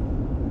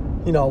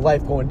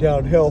 life going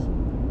downhill.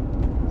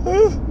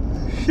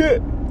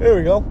 Shit. There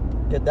we go.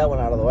 Get that one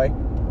out of the way.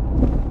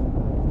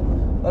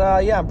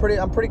 But, yeah, I'm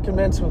pretty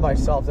convinced with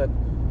myself that,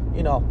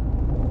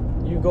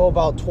 you go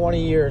about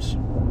 20 years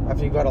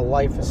after you've got a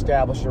life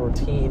established, a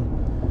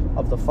routine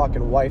of the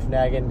fucking wife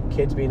nagging,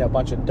 kids being a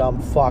bunch of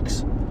dumb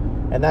fucks,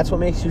 and that's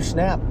what makes you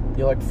snap.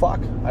 You're like, fuck,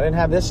 I didn't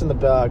have this in the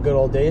good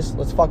old days.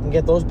 Let's fucking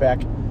get those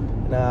back.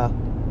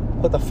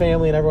 And put the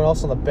family and everyone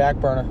else on the back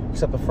burner,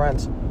 except the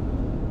friends.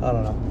 I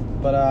don't know.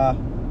 But,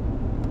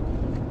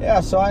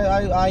 yeah, so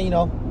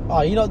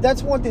I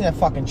that's one thing that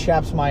fucking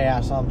chaps my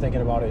ass now I'm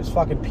thinking about it, is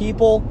fucking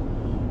people.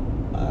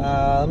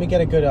 Let me get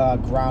a good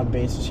ground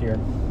basis here.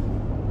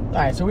 All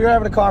right, so we were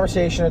having a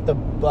conversation at the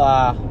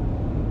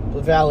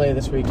valet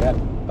this weekend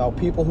about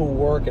people who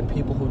work and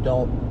people who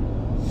don't.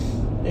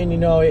 And,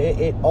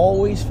 it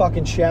always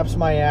fucking chaps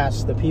my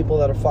ass, the people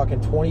that are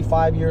fucking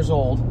 25 years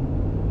old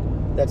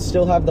that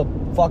still have the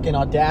fucking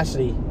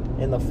audacity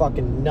and the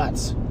fucking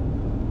nuts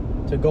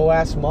to go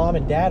ask mom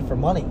and dad for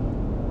money.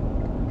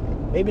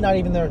 Maybe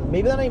they're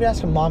not even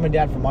asking mom and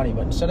dad for money,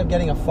 but instead of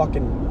getting a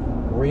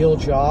fucking real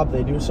job,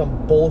 they do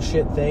some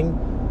bullshit thing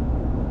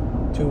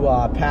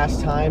to pass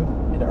time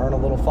and to earn a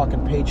little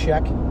fucking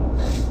paycheck.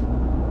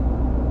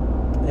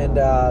 And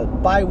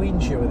buy weed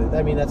and shit with it.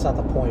 I mean, that's not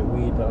the point,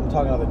 weed, but I'm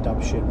talking other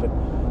dumb shit. But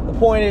the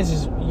point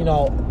is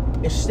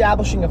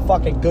establishing a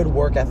fucking good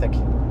work ethic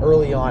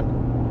early on.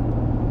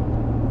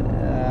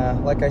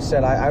 like I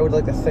said, I would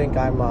like to think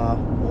I'm a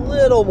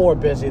little more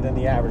busy than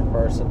the average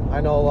person.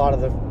 I know a lot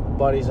of the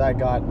buddies I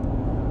got,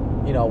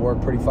 you know,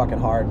 work pretty fucking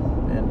hard,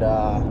 and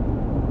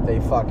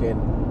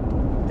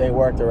they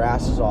work their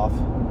asses off,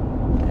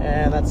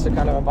 and that's the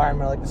kind of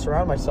environment I like to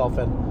surround myself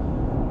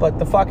in. But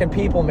the fucking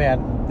people,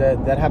 man,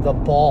 that have the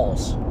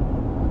balls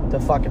to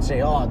fucking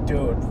say, oh,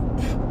 dude,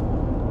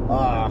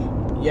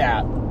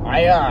 yeah,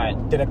 I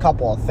did a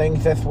couple of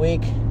things this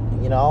week,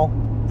 you know,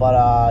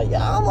 but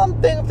yeah, I'm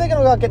thinking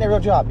about getting a real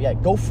job. Yeah,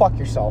 go fuck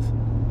yourself.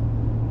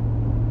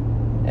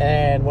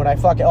 And when I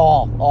fucking,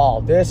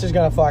 this is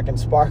gonna fucking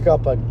spark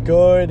up a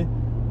good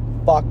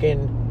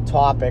fucking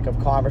topic of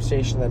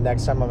conversation the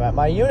next time I'm at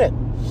my unit.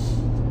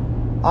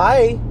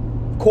 I,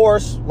 of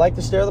course, like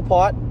to stir the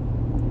pot,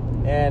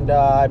 and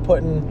I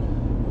put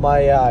in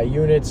my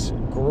unit's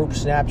group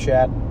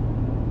Snapchat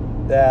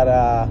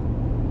that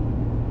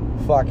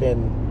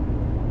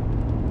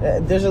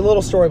there's a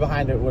little story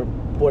behind it,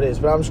 what it is,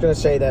 but I'm just gonna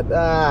say that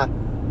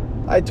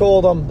I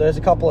told them there's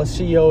a couple of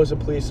CEOs and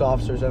police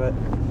officers in it,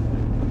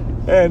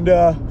 and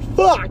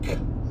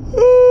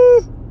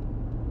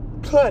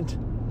cunt.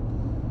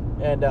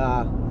 And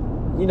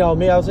you know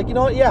me, I was like, you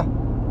know what, yeah,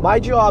 my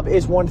job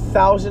is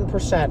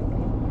 1,000%,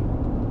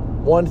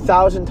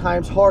 1,000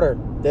 times harder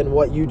than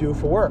what you do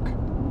for work,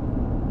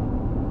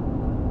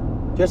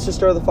 just to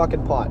stir the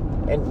fucking pot.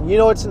 And you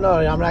know,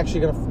 I'm actually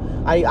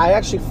gonna, I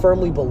actually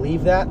firmly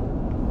believe that.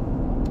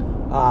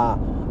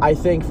 I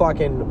think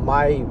fucking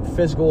my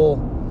physically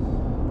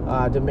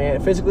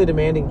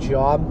demanding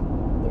job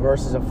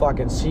versus a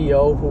fucking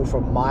CEO who,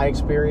 from my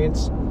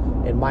experience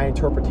and my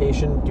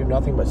interpretation, do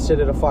nothing but sit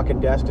at a fucking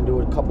desk and do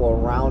a couple of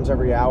rounds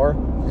every hour.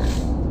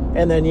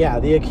 And then, yeah,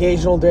 the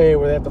occasional day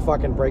where they have to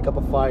fucking break up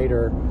a fight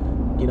or,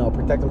 you know,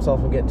 protect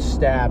themselves from getting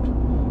stabbed.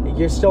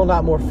 You're still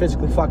not more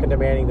physically fucking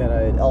demanding than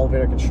an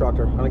elevator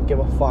constructor. I don't give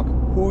a fuck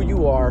who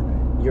you are,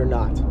 you're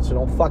not. So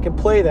don't fucking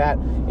play that.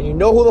 And you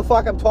know who the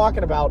fuck I'm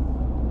talking about.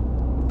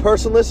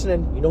 Person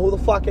listening, you know who the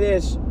fuck it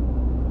is.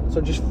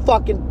 So just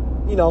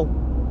fucking, you know,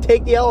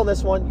 take the L on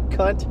this one, you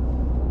cunt.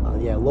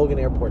 Yeah, Logan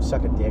Airport,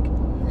 suck a dick.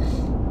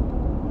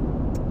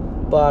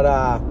 But,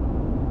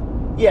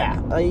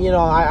 yeah, you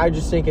know, I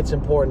just think it's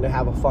important to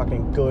have a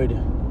fucking good,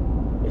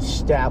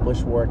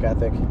 established work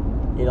ethic.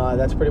 You know,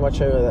 that's pretty much,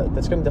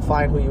 that's going to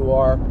define who you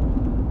are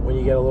when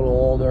you get a little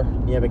older.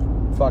 You have a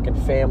fucking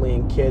family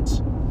and kids,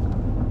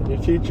 and you're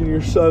teaching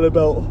your son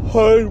about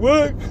hard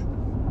work.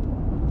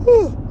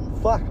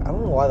 Fuck, I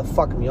don't know why the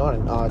fuck I'm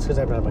yawning. Oh, it's because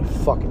I haven't had my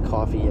fucking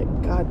coffee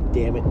yet. God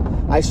damn it.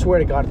 I swear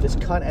to God, if this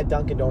cunt at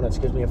Dunkin' Donuts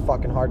gives me a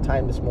fucking hard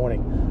time this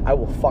morning, I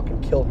will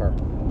fucking kill her.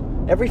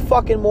 Every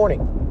fucking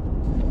morning.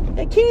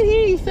 I can't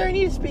hear you, sir. I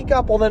need to speak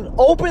up. Well, then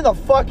open the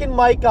fucking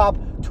mic up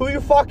to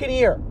your fucking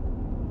ear.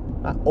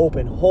 Not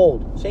open,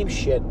 hold. Same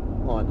shit.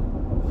 On.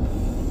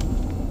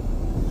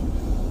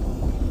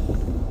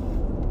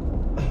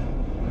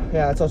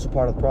 Yeah, that's also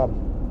part of the problem.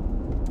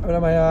 I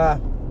mean, my,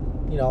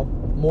 you know,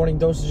 morning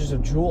dosages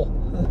of Juul.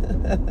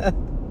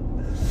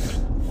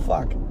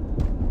 Fuck.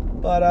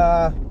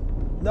 But,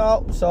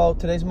 no, so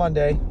today's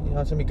Monday. You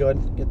know, it's gonna be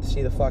good. Get to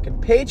see the fucking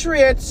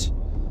Patriots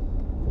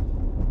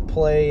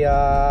play,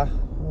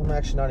 I'm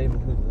actually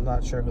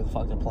not sure who the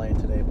fuck they're playing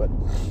today, but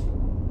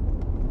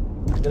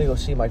I'm gonna go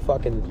see my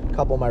fucking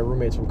couple of my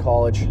roommates from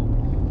college.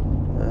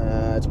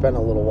 It's been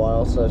a little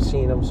while since I've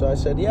seen them, so I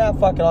said, yeah,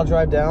 fuck it, I'll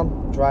drive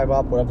down, drive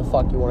up, whatever the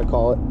fuck you want to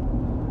call it,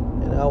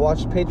 and I'll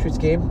watch the Patriots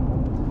game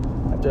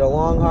after a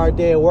long, hard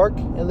day of work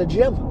in the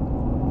gym.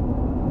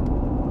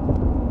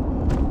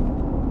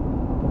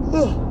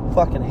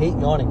 Fucking hate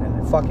yawning,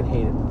 man. I fucking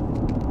hate it.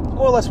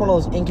 More or less one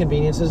of those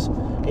inconveniences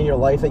in your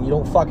life that you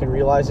don't fucking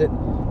realize it.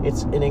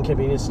 It's an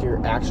inconvenience to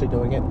you're actually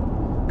doing it.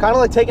 Kind of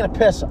like taking a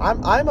piss.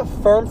 I'm a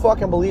firm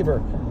fucking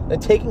believer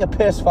that taking a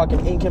piss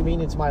fucking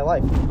inconvenienced my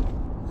life.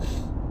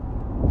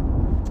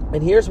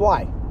 And here's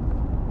why.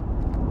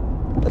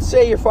 Let's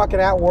say you're fucking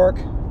at work,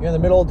 you're in the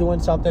middle of doing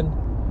something,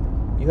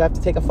 you have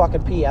to take a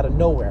fucking pee out of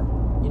nowhere.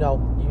 You know,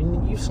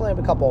 you slammed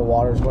a couple of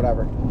waters,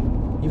 whatever.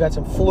 You've had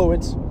some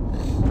fluids,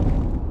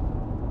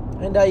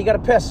 and you gotta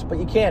piss, but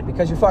you can't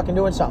because you're fucking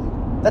doing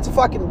something. That's a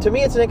fucking, to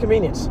me, it's an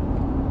inconvenience.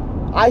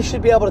 I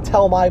should be able to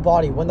tell my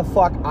body when the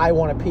fuck I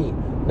want to pee,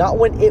 not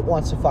when it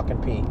wants to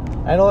fucking pee.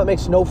 I know that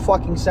makes no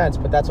fucking sense,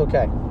 but that's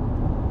okay.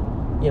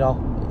 You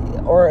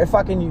know, or if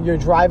fucking you're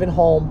driving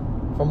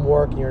home from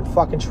work and you're in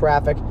fucking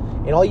traffic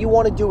and all you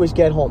want to do is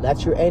get home.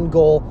 That's your end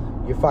goal.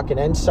 Your fucking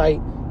end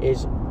sight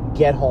is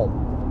get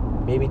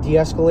home. Maybe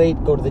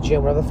de-escalate, go to the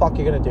gym, whatever the fuck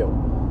you're going to do.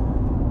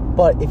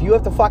 But if you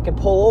have to fucking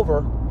pull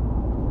over,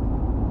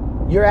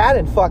 you're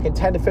adding fucking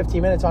 10 to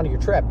 15 minutes onto your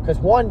trip. Because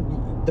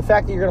one, the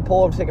fact that you're going to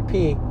pull over to take a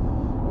pee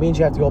means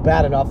you have to go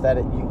bad enough that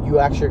you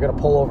actually are going to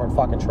pull over in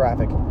fucking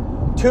traffic.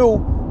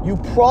 Two, you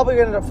probably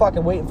going to end up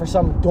fucking waiting for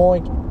some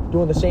doink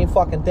doing the same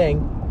fucking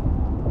thing.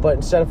 But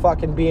instead of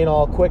fucking being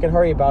all quick and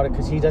hurry about it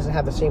because he doesn't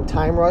have the same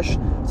time rush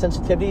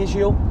sensitivity as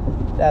you,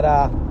 that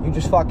you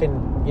just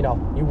fucking, you know,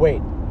 you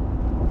wait.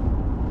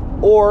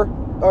 Or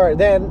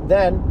then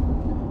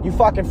you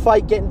fucking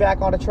fight getting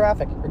back onto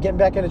traffic or getting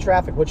back into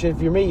traffic. Which,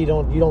 if you're me, you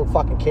don't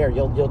fucking care.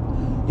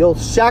 You'll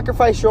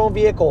sacrifice your own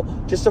vehicle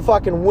just to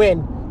fucking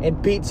win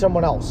and beat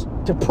someone else,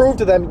 to prove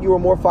to them you were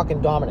more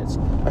fucking dominant,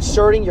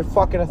 asserting your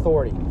fucking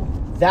authority.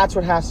 That's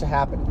what has to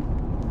happen.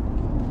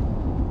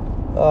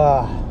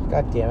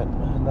 God damn it,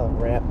 another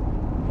rant.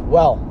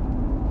 Well,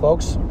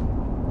 folks,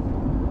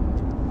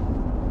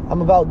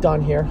 I'm about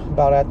done here,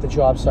 about at the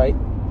job site,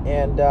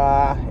 and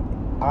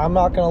I'm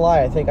not gonna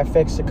lie, I think I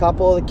fixed a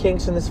couple of the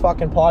kinks in this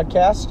fucking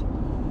podcast.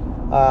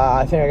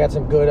 I think I got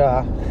some good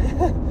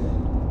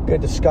good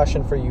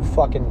discussion for you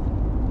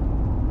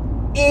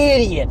fucking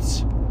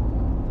idiots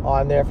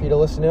on there for you to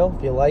listen to.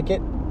 If you like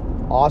it,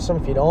 awesome.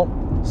 If you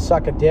don't,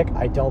 suck a dick.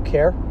 I don't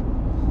care.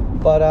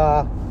 But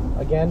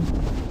again,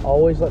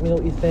 always let me know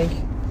what you think.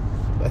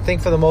 I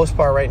think for the most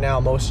part right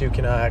now, most of you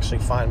can actually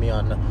find me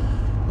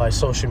on my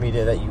social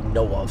media that you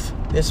know of.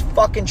 This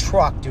fucking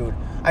truck, dude,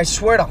 I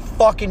swear to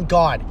fucking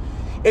God,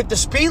 if the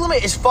speed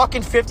limit is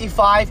fucking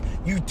 55,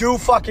 you do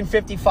fucking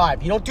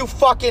 55. You don't do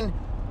fucking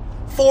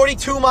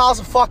 42 miles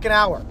a fucking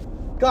hour.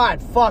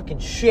 God fucking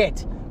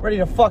shit. Ready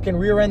to fucking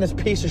rear end this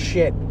piece of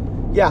shit.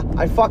 Yeah,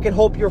 I fucking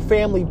hope your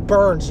family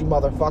burns, you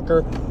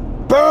motherfucker.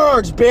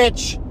 Burns,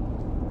 bitch!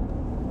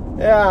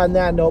 Yeah, on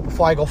that note,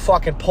 before I go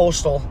fucking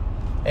postal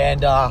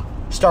and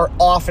start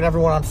offing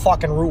everyone on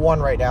fucking Route 1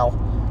 right now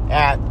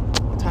at,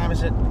 what time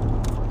is it?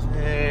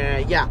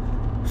 Yeah,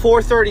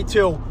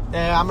 4:32.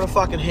 I'm gonna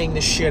fucking hang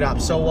this shit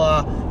up. So,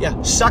 yeah,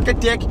 suck a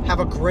dick. Have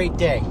a great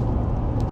day.